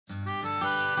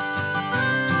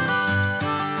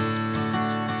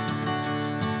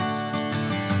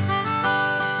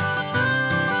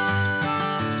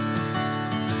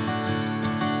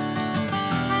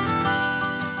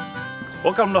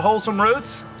Welcome to Wholesome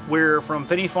Roots. We're from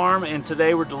Finney Farm and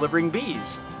today we're delivering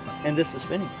bees. And this is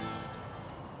Finney.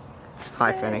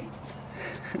 Hi, Finney.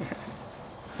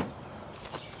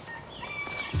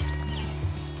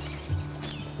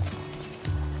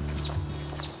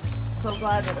 So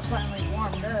glad that it finally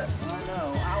warmed up. I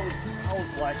know. I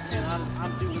was like, man,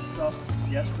 I'm doing stuff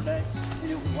yesterday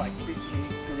and it was like 58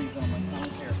 degrees on my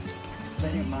phone here.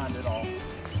 They didn't mind at all.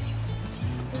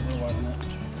 It wasn't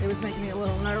it? It was making me a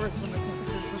little nervous when the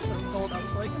temperatures were so cold. I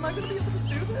was like, am I going to be able to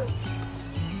do this?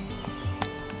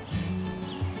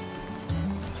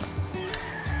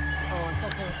 Oh, I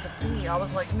thought there was a bee. I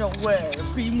was like, no way. A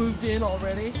bee moved in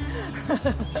already.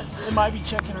 They might be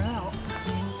checking her out.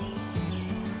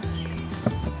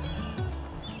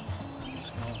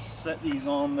 Just gonna set these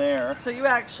on there. So you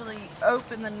actually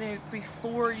open the nuke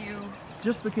before you...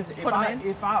 Just because if Put 'em in?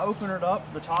 if I open it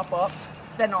up, the top up,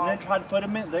 Then and then try to put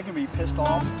them in, they're gonna be pissed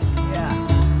off. Yeah.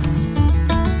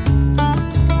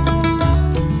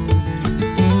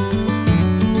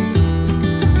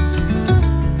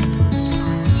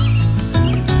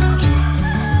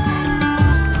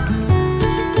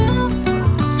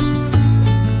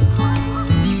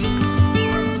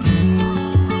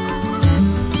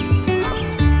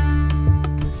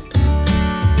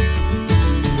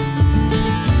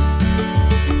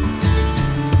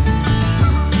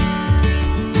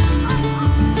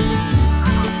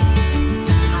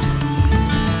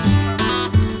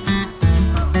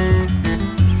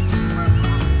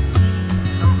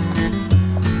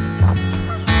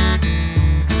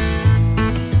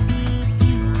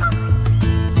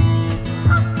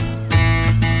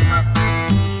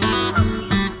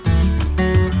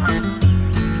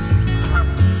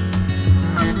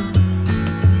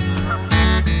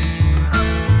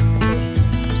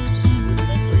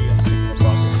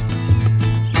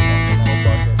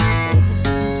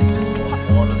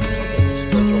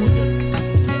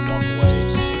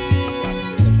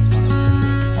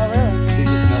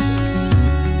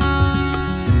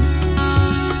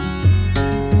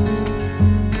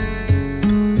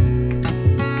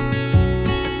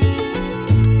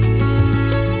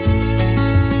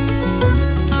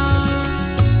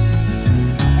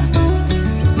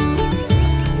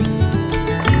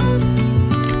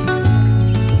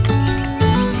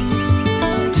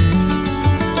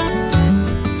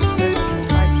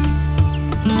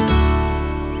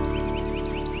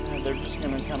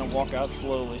 Walk out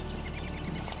slowly.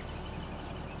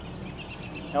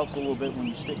 Helps a little bit when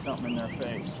you stick something in their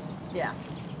face. Yeah.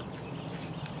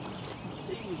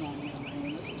 These on the other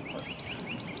hand, this is perfect.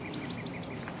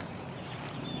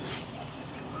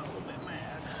 I'm a little bit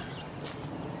mad.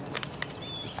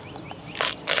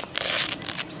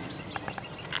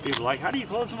 People are like, how do you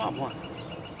close them up? One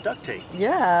duct tape.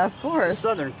 Yeah, of It's a course.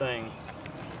 southern thing.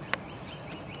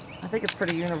 I think it's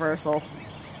pretty universal. Here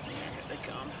they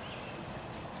come.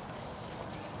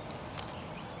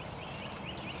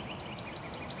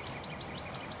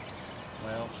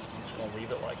 Well, I'm just gonna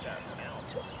leave it like that for now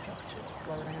until they touch it.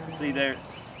 Slow down. See there,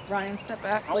 Ryan, step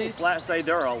back, I would please. flat say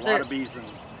there are a lot of bees in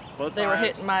both They were hives,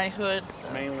 hitting my hood.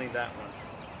 So. mainly that one.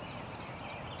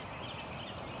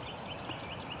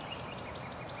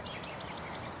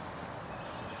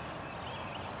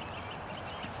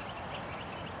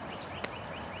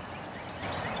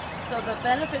 So the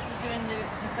benefit to doing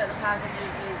nukes instead of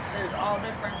packages is there's all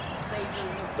different stages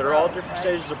of They're all growth, different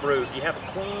right? stages of brood. You have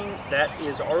a queen that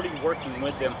is already working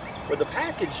with them. With the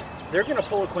package, they're going to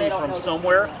pull a They queen don't from know the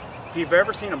somewhere. queen If you've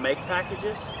ever seen them make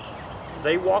packages,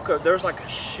 they walk over, there's like a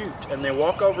chute, and they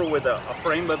walk over with a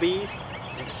frame of bees,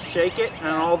 and shake it,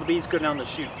 and all the bees go down the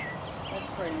chute. That's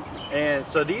crazy. And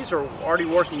so these are already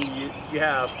working. You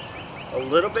have a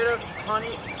little bit of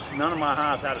honey. None of my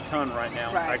hives had a ton right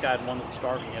now. Right. I got one that was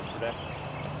starving yesterday.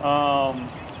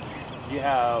 You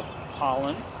have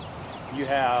pollen. You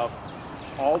have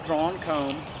all drawn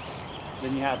comb.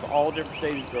 Then you have all different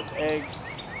stages of eggs,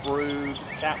 brood,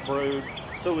 cap brood.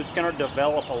 So it's going to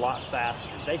develop a lot faster.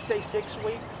 They say 6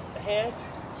 weeks ahead.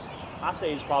 I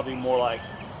say it's probably more like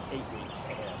 8 weeks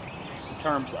ahead in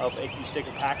terms of if you stick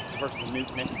a package versus a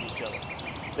nuke next to each other.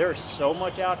 There's so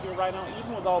much out here right now,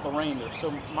 even with all the rain.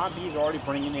 My bees are already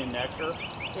bringing in nectar.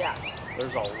 Yeah.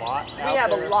 There's a lot out there. We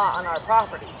have a lot on our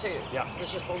property too. Yeah.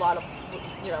 There's just a lot of,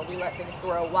 you know, we let things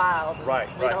grow wild. And Right,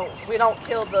 We don't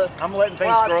kill the. I'm letting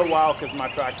things grow wild because my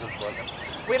tractor's broken.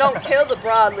 We don't kill the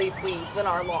broadleaf weeds in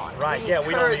our lawn. Right, We yeah,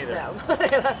 we don't encourage either. them.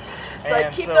 It's like,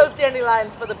 And keep so- those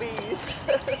dandelions for the bees.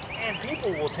 And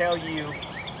people will tell you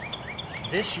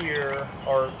this year,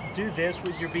 or do this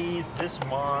with your bees this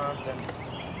month, and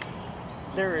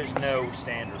there is no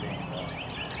standard anymore.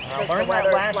 And I Because the learned that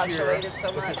weather's last year fluctuated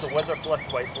so much. because the weather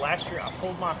fluctuates. Last year I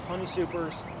pulled my honey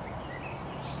supers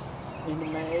into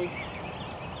May,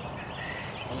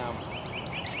 and I'm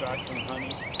extracting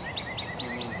honey.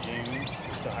 And in June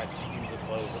we still had tons of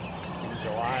clover. In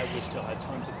July we still had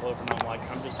tons of clover, and I'm like,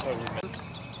 I'm just totally missing.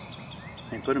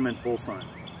 And put them in full sun.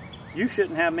 You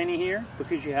shouldn't have many here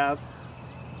because you have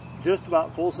just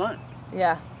about full sun.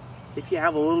 Yeah. If you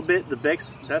have a little bit, the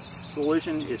best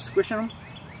solution is squishing them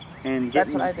and getting.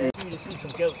 That's what I did. You to see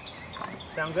some goats.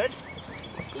 Sound good?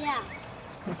 Yeah.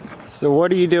 So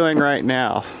what are you doing right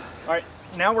now? All right,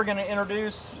 now we're going to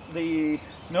introduce the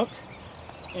Nook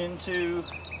into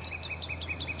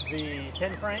the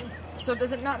 10 frame. So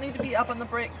does it not need to be up on the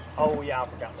bricks? Oh yeah, I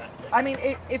forgot that. I mean,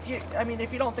 if you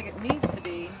don't think it needs to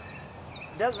be.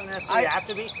 It doesn't necessarily have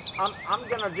to be. I'm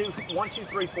going to do 1, 2,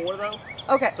 3, 4 though.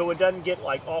 Okay. So it doesn't get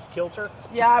like off kilter.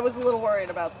 Yeah, I was a little worried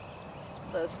about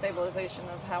the stabilization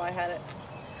of how I had it.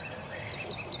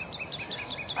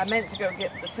 I meant to go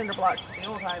get the cinder blocks that the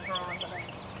old hives were on, but I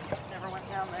never went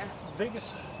down there. The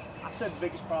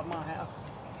biggest problem I have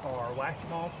are wax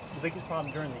moths. The biggest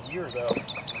problem during the year though.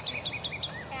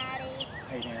 Daddy.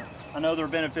 Hey, ants. I know they're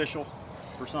beneficial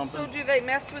for something. So do they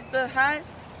mess with the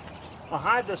hives? A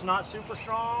hive that's not super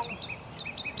strong,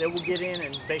 they will get in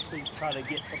and basically try to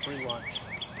get a free lunch.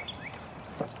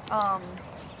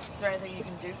 Is there anything you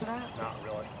can do for that? Not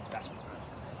really. That's fine.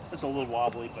 It's a little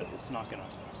wobbly, but it's not going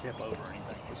to tip over or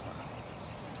anything. It's fine.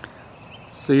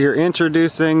 So you're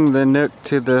introducing the Nook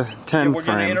to the 10 Yeah, we're going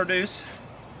to frame. introduce,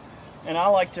 and I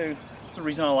like to, it's the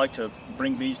reason I like to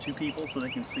bring bees to people so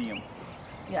they can see them.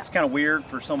 Yeah. It's kind of weird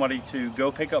for somebody to go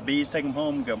pick up bees, take them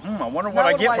home, and go, I wonder what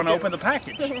I What do get I when do? I open the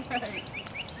package. Right.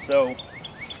 So,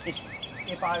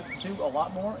 if I do a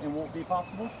lot more, it won't be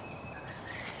possible.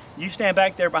 You stand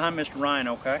back there behind Mr. Ryan,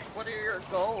 okay? What are your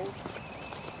goals? I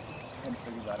haven't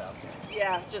figured that out yet.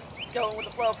 Yeah, just going with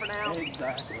the flow for now.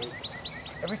 Exactly.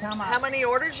 Every time How many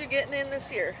orders you getting in this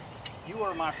year? You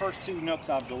are my first 2 Nooks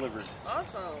I've delivered.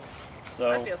 Awesome. So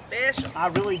I feel special. I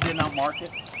really did not mark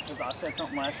it because I said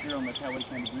something last year on the Cowboy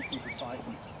Candy Beekeeper site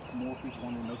and more people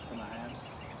wanted Nooks than I had.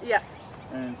 Yeah.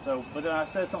 And so, but then I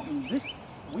said something this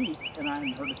week and I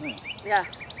hadn't heard a thing. Yeah.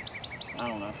 I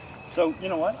don't know. So you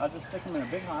know what? I just stick them in a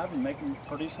big hive and make them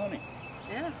produce honey.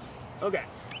 Yeah. Okay.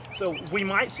 So we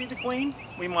might see the queen,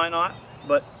 we might not,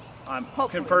 but I'm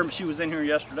Hopefully. confirmed she was in here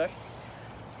yesterday.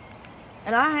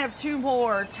 And I have 2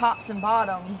 more tops and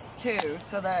bottoms too,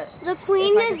 so that The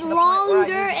queen if I get is to the point where I longer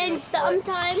usually and do a split-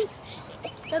 sometimes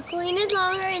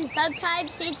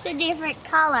it's a different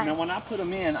color. Now when I put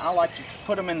them in, I like to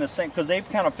put them in the same, because they've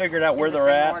kind of figured out where the they're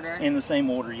same at order. in the same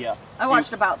order, yeah. I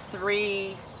watched about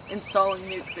 3 installing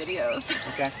nuke videos.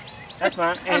 Okay, that's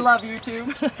fine. I love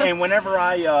YouTube. And whenever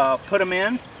I put them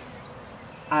in,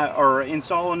 or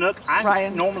install a Nook, I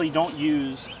Ryan. normally don't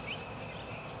use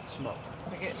smoke.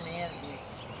 We're getting in.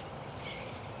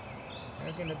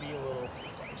 They're going to be a little.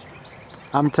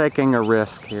 I'm taking a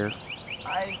risk here.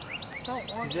 I don't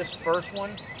want This first one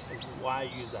is why I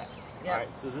use that. Yeah. All right,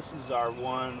 so this is our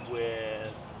one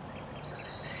with.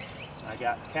 I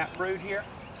got cat brood here.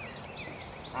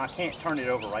 I can't turn it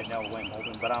over right now the way I'm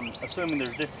holding, but I'm assuming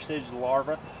there's different stages of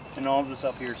larva, and all of this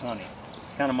up here is honey.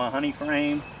 It's kind of my honey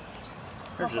frame.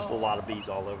 There's just a lot of bees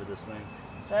all over this thing.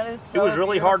 That is It was so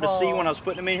really hard to see beautiful. when I was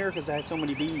putting them in here because I had so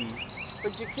many bees.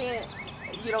 But you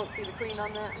don't see the queen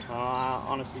on that? I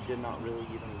honestly did not really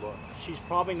even look. She's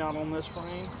probably not on this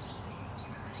frame. I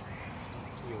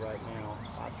see her right now.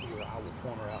 I see her. I will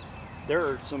point her out. There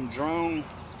are some drone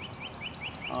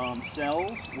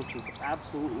cells, which is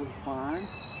absolutely fine.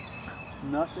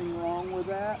 Nothing wrong with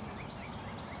that.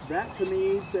 That to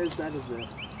me says that is a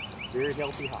very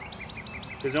healthy hive.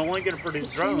 Because they're only going to produce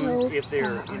drones if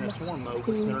they're in a swarm mode,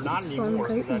 which they're not anymore.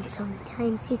 And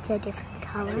sometimes it's a different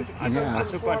color. I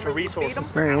took a bunch of resources.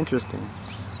 It's very interesting.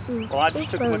 Well, I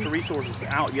just took a bunch of resources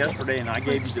out yesterday and I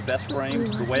gave you the best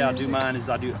frames. The way I do mine is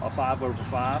I do a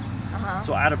 5/5.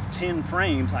 So out of 10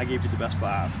 frames, I gave you the best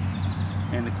 5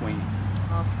 and the queen.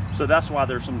 Awesome. So that's why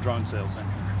there's some drone cells in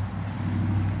here.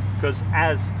 Because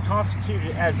as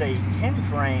constituted as a 10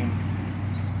 frame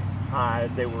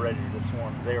hive, they were ready to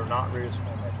swarm. They are not ready to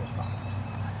swarm as a 5.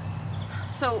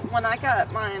 So when I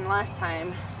got mine last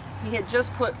time, he had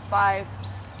just put 5.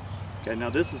 Okay, now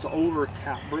this is older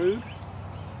cat brood.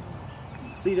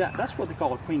 See that? That's what they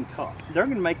call a queen cup. They're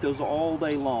going to make those all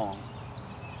day long.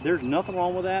 There's nothing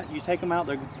wrong with that. You take them out,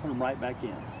 they're going to put them right back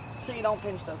in. So you don't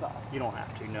pinch those off? You don't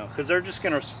have to, no. Because they're just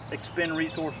going to expend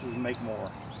resources and make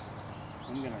more.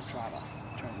 I'm going to try to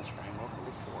turn this frame over,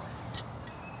 look for her.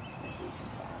 Maybe we can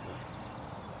find her.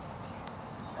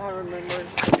 I remember.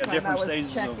 You got different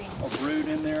stages of brood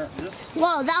in there. This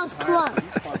Whoa, that was close.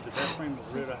 These are the best frames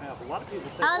of brood I have. A lot of people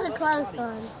say, That was a close spotty.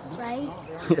 one, right? No,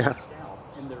 they're Yeah. out,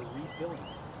 and they're refilling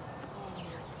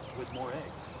with more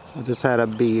eggs. I just had a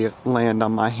bee land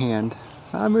on my hand.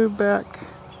 I moved back.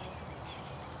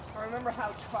 I remember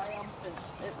how triumphant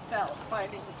it felt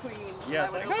finding the queen. Yeah,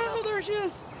 it's like, oh, there she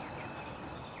is.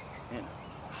 And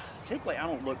typically, I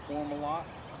don't look for them a lot.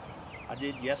 I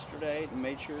did yesterday and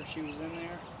made sure she was in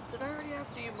there. Did I already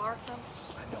ask, do you mark them?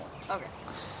 I don't. Okay.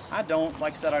 I don't.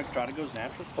 Like I said, I try to go as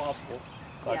natural as possible.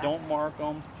 So Yeah. I don't mark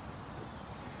them.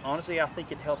 Honestly, I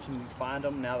think it helps me find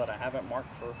them now that I haven't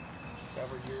marked for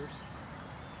several years.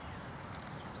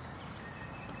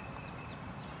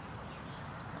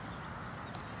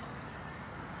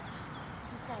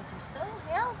 You guys are so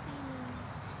healthy.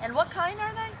 And what kind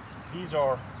are they? These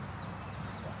are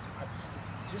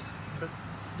just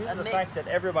due to the fact that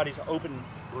everybody's open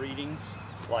breeding,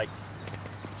 like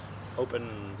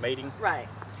open mating. Right.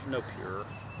 No pure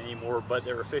anymore, but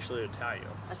they're officially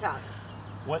Italians. Italian.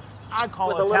 What I call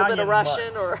With a Italian little bit of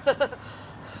Russian mutts. or...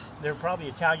 They're probably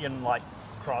Italian like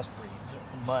crossbreeds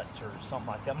or mutts or something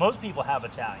like that. Most people have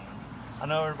Italian. I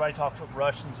know everybody talks about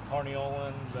Russians and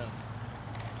Carniolans and...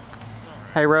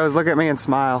 Hey Rose, look at me and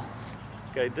smile.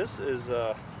 Okay, this is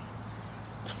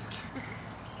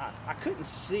I couldn't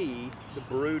see the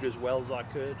brood as well as I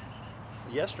could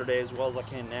yesterday as well as I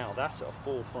can now. That's a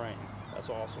full frame. That's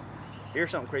awesome. Here's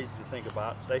something crazy to think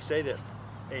about. They say that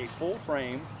a full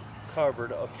frame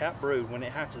covered of capped brood, when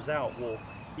it hatches out, will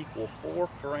equal 4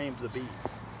 frames of bees.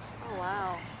 Oh,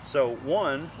 wow. So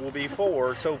 1 will be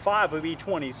 4, so 5 will be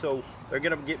 20, so they're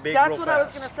gonna get big That's real what fast. I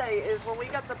was gonna say, is when we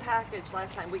got the package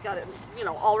last time, we got it, you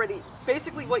know, already,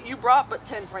 basically what you brought, but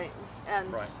 10 frames.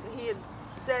 And Right. he had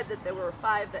said that there were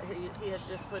 5 that he had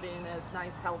just put in as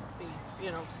nice, healthy,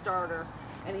 you know, starter.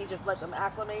 And he just let them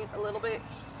acclimate a little bit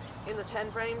in the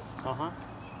 10 frames. Uh-huh.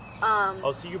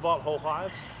 Oh, so you bought whole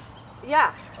hives?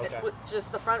 Yeah. Okay.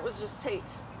 Just the front was just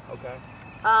taped. Okay.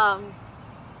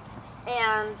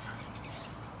 And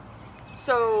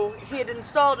so he had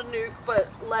installed a nuke, but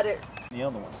let it. The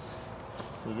other ones.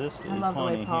 So this is I love the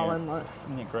way honey pollen here. looks.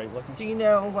 Isn't it great looking? Do you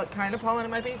know what kind of pollen it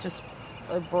might be? Just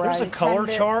a bright. There's a color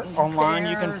pendant chart and online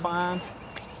you can fair. find.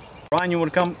 Ryan, you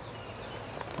want to come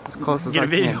As close as get I a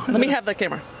video? can. Let me have the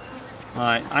camera. All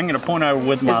right, I'm going to point over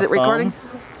with my Is it thumb. recording?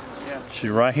 Yeah. She's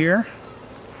right here.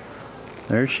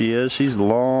 There she is. She's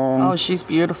long. Oh, she's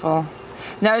beautiful.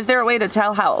 Now, is there a way to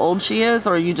tell how old she is,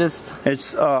 or you just...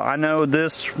 It's, I know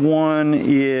this one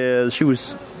is,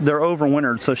 they're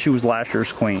overwintered, so she was last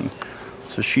year's queen.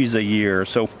 So she's a year.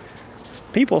 So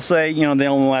people say, you know, they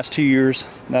only last 2 years.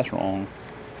 That's wrong.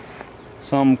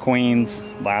 Some queens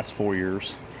last 4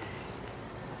 years.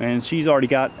 And she's already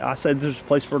got, I said there's a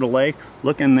place for her to lay.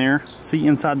 Look in there. See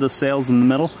inside the cells in the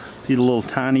middle? See the little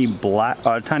tiny black,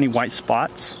 tiny white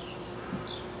spots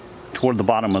toward the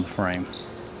bottom of the frame.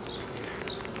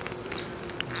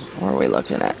 What are we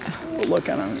looking at? We'll look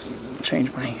at them.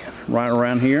 Change my hand. Right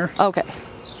around here. Okay.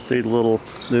 See the little,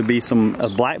 there'll be some a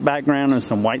black background and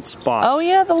some white spots. Oh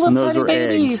yeah, the little and those tiny are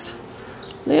babies. eggs.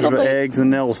 Little Those are baby. eggs,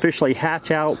 and they'll officially hatch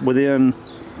out within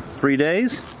 3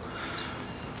 days.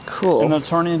 Cool. And they'll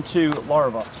turn into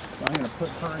larvae. So I'm going to put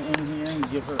her in here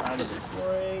and get her out of the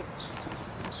crate.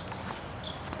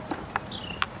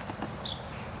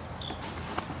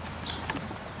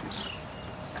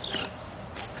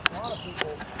 A lot of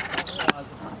people don't realize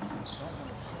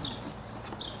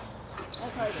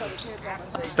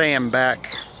that Staying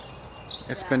back,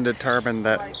 it's been determined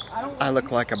that I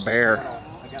look like a bear.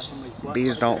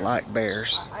 Bees don't like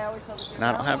bears. And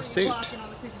I don't have a suit.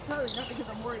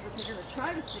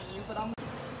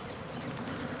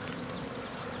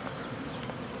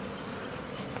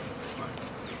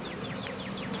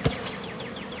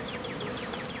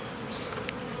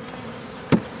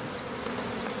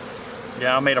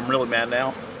 Yeah, I made them really mad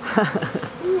now.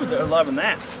 Ooh, they're loving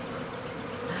that.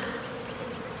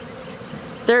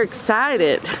 They're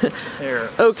excited. There.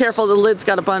 Oh, careful, the lid's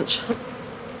got a bunch.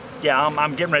 Yeah,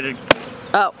 I'm getting ready to.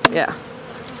 Oh, yeah.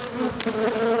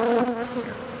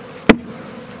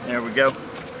 There we go.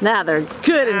 Now they're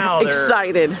good Now and they're-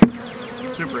 excited.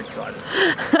 Super excited.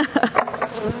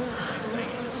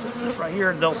 Right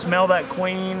here, they'll smell that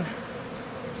queen.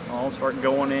 I'll start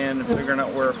going in and figuring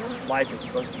out where life is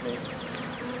supposed to be.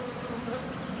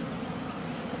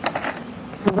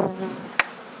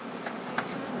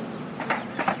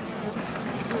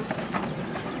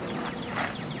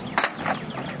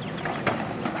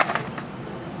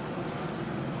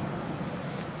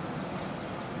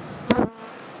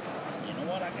 You know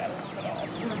what? I gotta leave it off.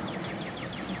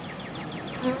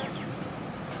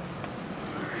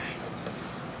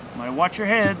 Now watch your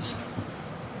heads.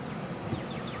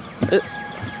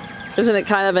 Isn't it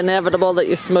kind of inevitable that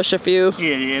you smush a few?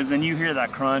 It is, and you hear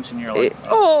that crunch and you're like,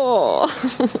 oh.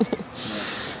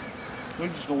 We're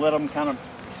just gonna let them kind of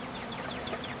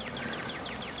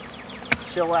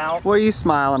chill out. What are you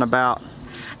smiling about?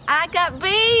 I got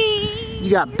bees!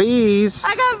 You got bees?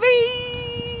 I got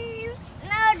bees!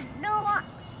 No,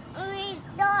 we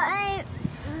don't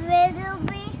little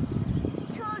bee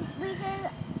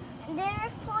because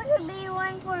there's supposed to be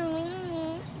one for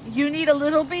me. You need a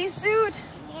little bee suit?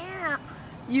 Yeah.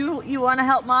 You want to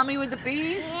help mommy with the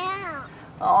bees? Yeah.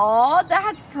 Oh,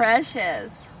 that's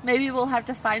precious. Maybe we'll have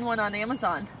to find one on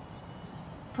Amazon.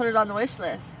 Put it on the wish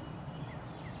list.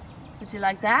 Would you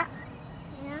like that?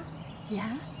 Yeah.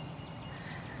 Yeah?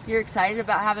 You're excited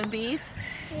about having bees?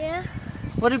 Yeah.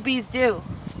 What do bees do?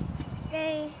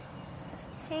 They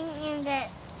sing in the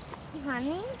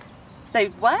honey. They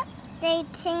what? They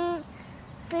sting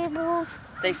people.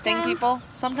 They sting people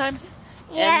sometimes?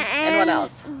 Yeah, and what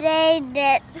else? They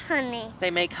get honey. They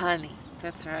make honey.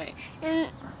 That's right. And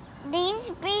these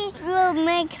bees will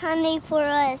make honey for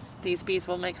us. These bees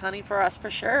will make honey for us for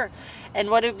sure. And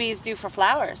what do bees do for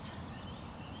flowers?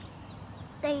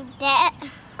 They get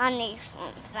honey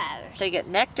from flowers. They get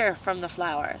nectar from the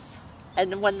flowers.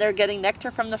 And when they're getting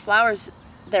nectar from the flowers,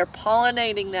 they're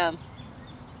pollinating them.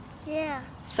 Yeah.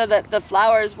 So that the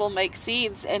flowers will make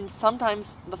seeds, and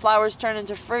sometimes the flowers turn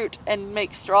into fruit and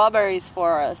make strawberries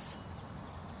for us.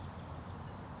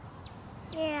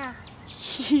 Yeah.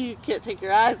 You can't take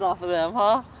your eyes off of them,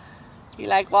 huh? You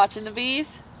like watching the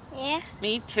bees? Yeah.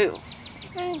 Me too.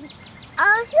 And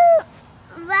also,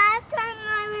 last time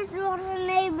I was watching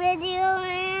a video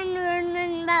and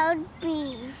learning about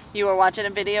bees. You were watching a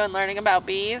video and learning about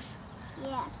bees?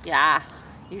 Yeah. Yeah.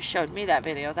 You showed me that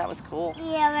video. That was cool.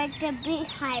 Yeah, like the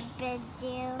beehive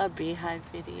video. A beehive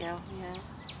video,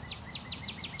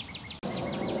 yeah.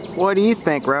 What do you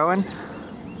think, Rowan?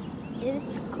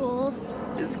 It's cool.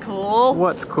 It's cool.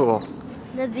 What's cool?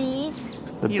 The bees.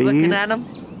 The You bees? looking at them?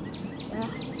 Yeah.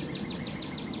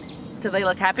 Do they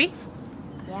look happy?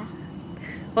 Yeah.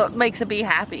 What makes a bee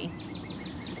happy?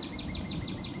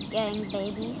 Getting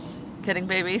babies. Getting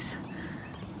babies?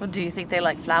 Well, do you think they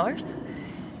like flowers?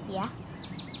 Yeah.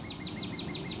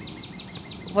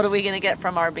 What are we going to get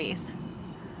from our bees?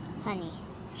 Honey.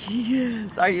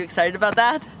 Yes. Are you excited about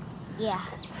that? Yeah.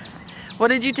 What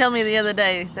did you tell me the other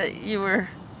day that you were...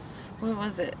 What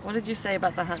was it? What did you say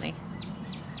about the honey?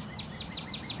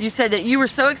 You said that you were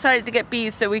so excited to get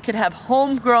bees so we could have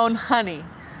homegrown honey.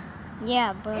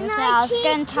 Yeah, but I was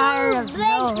getting tired of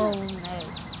no homemade.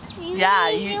 Yeah,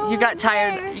 you got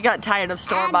tired. You got tired of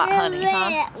store-bought honey,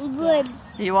 huh?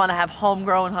 Woods. You want to have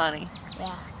homegrown honey.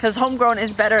 Yeah. Because homegrown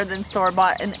is better than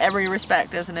store-bought in every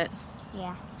respect, isn't it?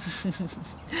 Yeah.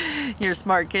 You're a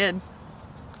smart kid.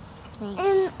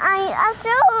 And I also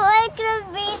like the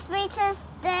bees because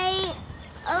they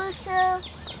also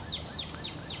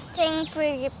sting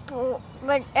people,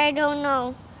 but I don't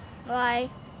know why.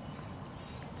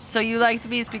 So you like the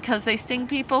bees because they sting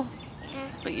people? Yeah.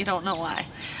 But you don't know why.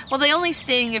 Well, they only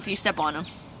sting if you step on them,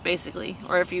 basically,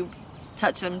 or if you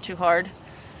touch them too hard.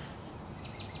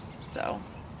 So,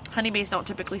 honeybees don't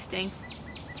typically sting.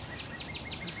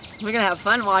 We're gonna have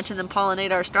fun watching them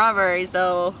pollinate our strawberries,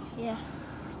 though. Yeah.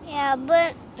 Yeah,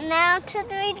 but now should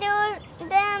we do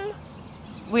them?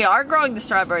 We are growing the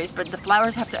strawberries, but the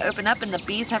flowers have to open up and the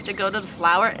bees have to go to the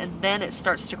flower, and then it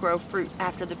starts to grow fruit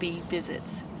after the bee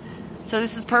visits. So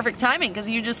this is perfect timing because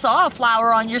you just saw a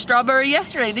flower on your strawberry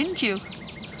yesterday, didn't you?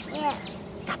 Yeah.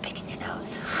 Stop picking your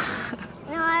nose.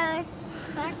 No, I was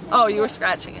scratching. Oh, you were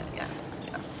scratching it, yes.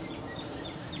 Yes.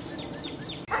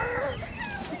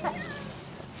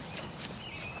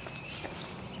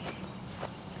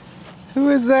 Who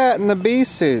is that in the bee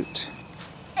suit?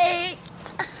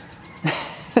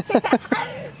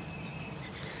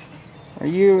 Are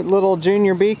you a little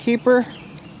junior beekeeper?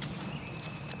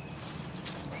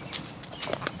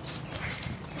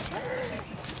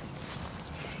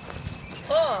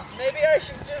 Oh, maybe I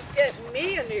should just get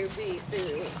me a new bee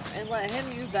suit and let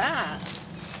him use that.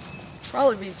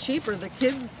 Probably be cheaper. The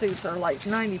kids' suits are like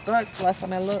 90 bucks last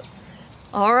time I looked.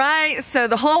 All right, so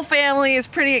the whole family is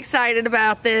pretty excited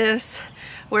about this.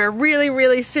 We're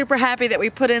really super happy that we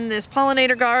put in this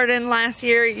pollinator garden last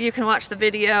year. You can watch the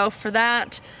video for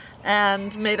that.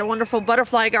 And made a wonderful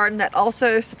butterfly garden that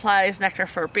also supplies nectar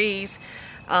for bees.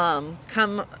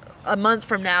 Come a month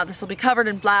from now, this will be covered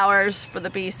in flowers for the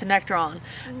bees to nectar on.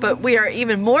 But we are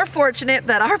even more fortunate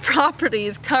that our property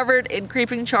is covered in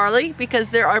creeping Charlie because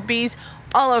there are bees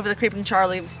all over the Creeping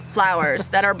Charlie flowers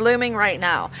that are blooming right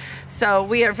now. So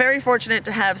we are very fortunate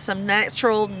to have some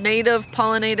natural native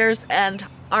pollinators and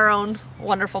our own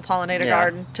wonderful pollinator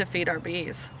garden to feed our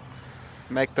bees.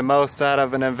 Make the most out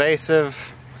of an invasive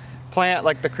plant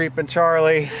like the Creeping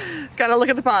Charlie. Gotta look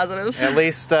at the positives. At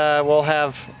least we'll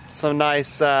have some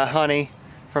nice honey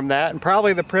from that, and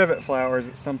probably the privet flowers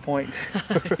at some point.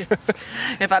 Yes.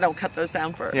 If I don't cut those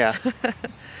down first. Yeah.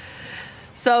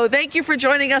 So thank you for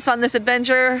joining us on this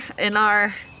adventure in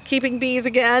our keeping bees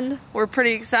again. We're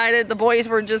pretty excited. The boys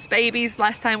were just babies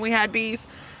last time we had bees,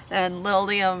 and little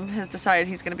Liam has decided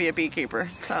he's going to be a beekeeper.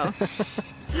 So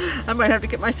I might have to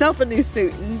get myself a new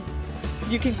suit, and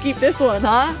you can keep this one,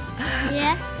 huh?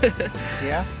 Yeah.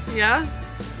 Yeah. Yeah?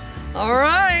 All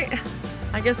right.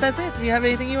 I guess that's it. Do you have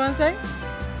anything you want to say?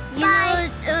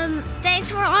 Thanks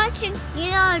for watching.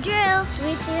 You know the drill.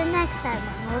 We see you next time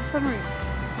on Wholesome Roots.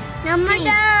 No more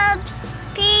dubs.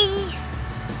 Peace.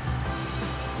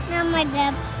 No more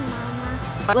dubs,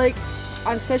 Mama. Like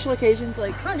on special occasions,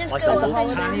 like Just Like go a up little and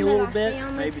tiny down little the bit,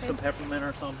 house. maybe some peppermint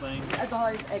or something. at the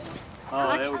holidays, egg.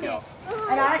 Oh, there we go.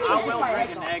 And I actually I just will buy drink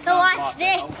egg. an egg. So watch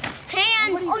this.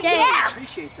 Handstand.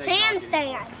 Appreciates egg.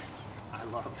 Handstand. I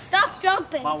love it. Stop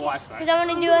jumping. My wife's like, Because I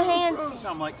want to do a handstand. so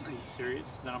I'm like, are you serious?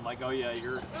 Then I'm like, oh yeah,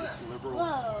 you're this liberal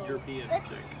Whoa. European chick.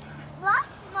 What's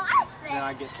my thing? Then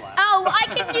I get slapped. Oh, I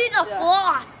can do the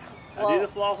floss. I do the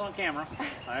floss on camera.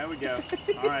 There we go.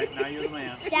 All right, now you're the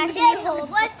man. Daddy,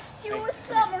 let's do a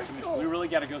somersault. We really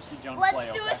got to go see Joan Let's play.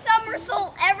 do Okay? a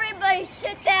somersault. Everybody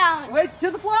sit down. Wait,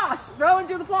 do the floss. Rowan,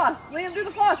 do the floss. Liam, do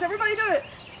the floss. Everybody do it.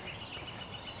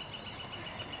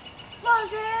 Floss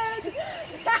it.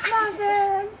 Floss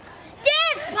it.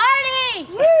 Dance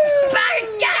party! Woo!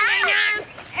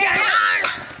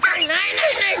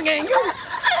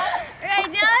 Right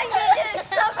now I'm gonna do a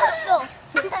somersault.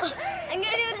 I'm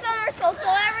gonna do a somersault,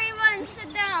 so everyone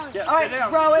sit down. Yeah, All right, sit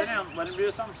down. Rowan. Sit down. Let him do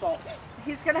a somersault.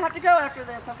 He's gonna have to go after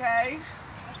this, okay?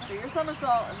 Do your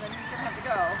somersault, and then he's gonna have to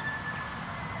go.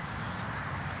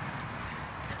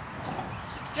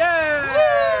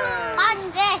 Yeah! Watch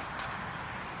this.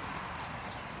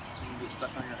 You get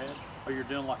stuck on your head? Oh, you're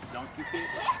doing like a donkey kick?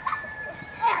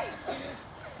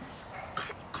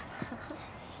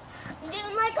 I'm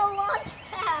doing like a launch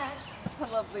pad. I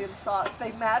love Liam's socks.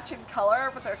 They match in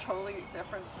color, but they're totally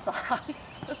different size.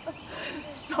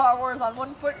 Star Wars on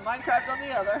one foot and Minecraft on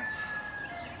the other.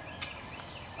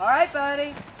 All right,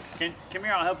 buddy. Come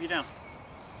here, I'll help you down.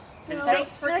 Can you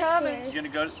Thanks for coming. You're gonna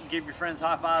go give your friends a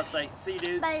high five, say, see you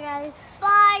dudes. Bye, guys.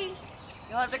 Bye.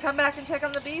 You'll have to come back and check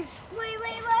on the bees. Wait.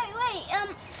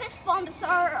 Fist bumps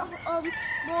are more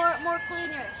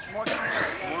cleaner. More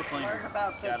cleaner. More cleaner. Learn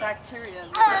about the Got it. bacteria and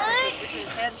the differences between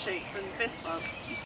handshakes and fist bumps.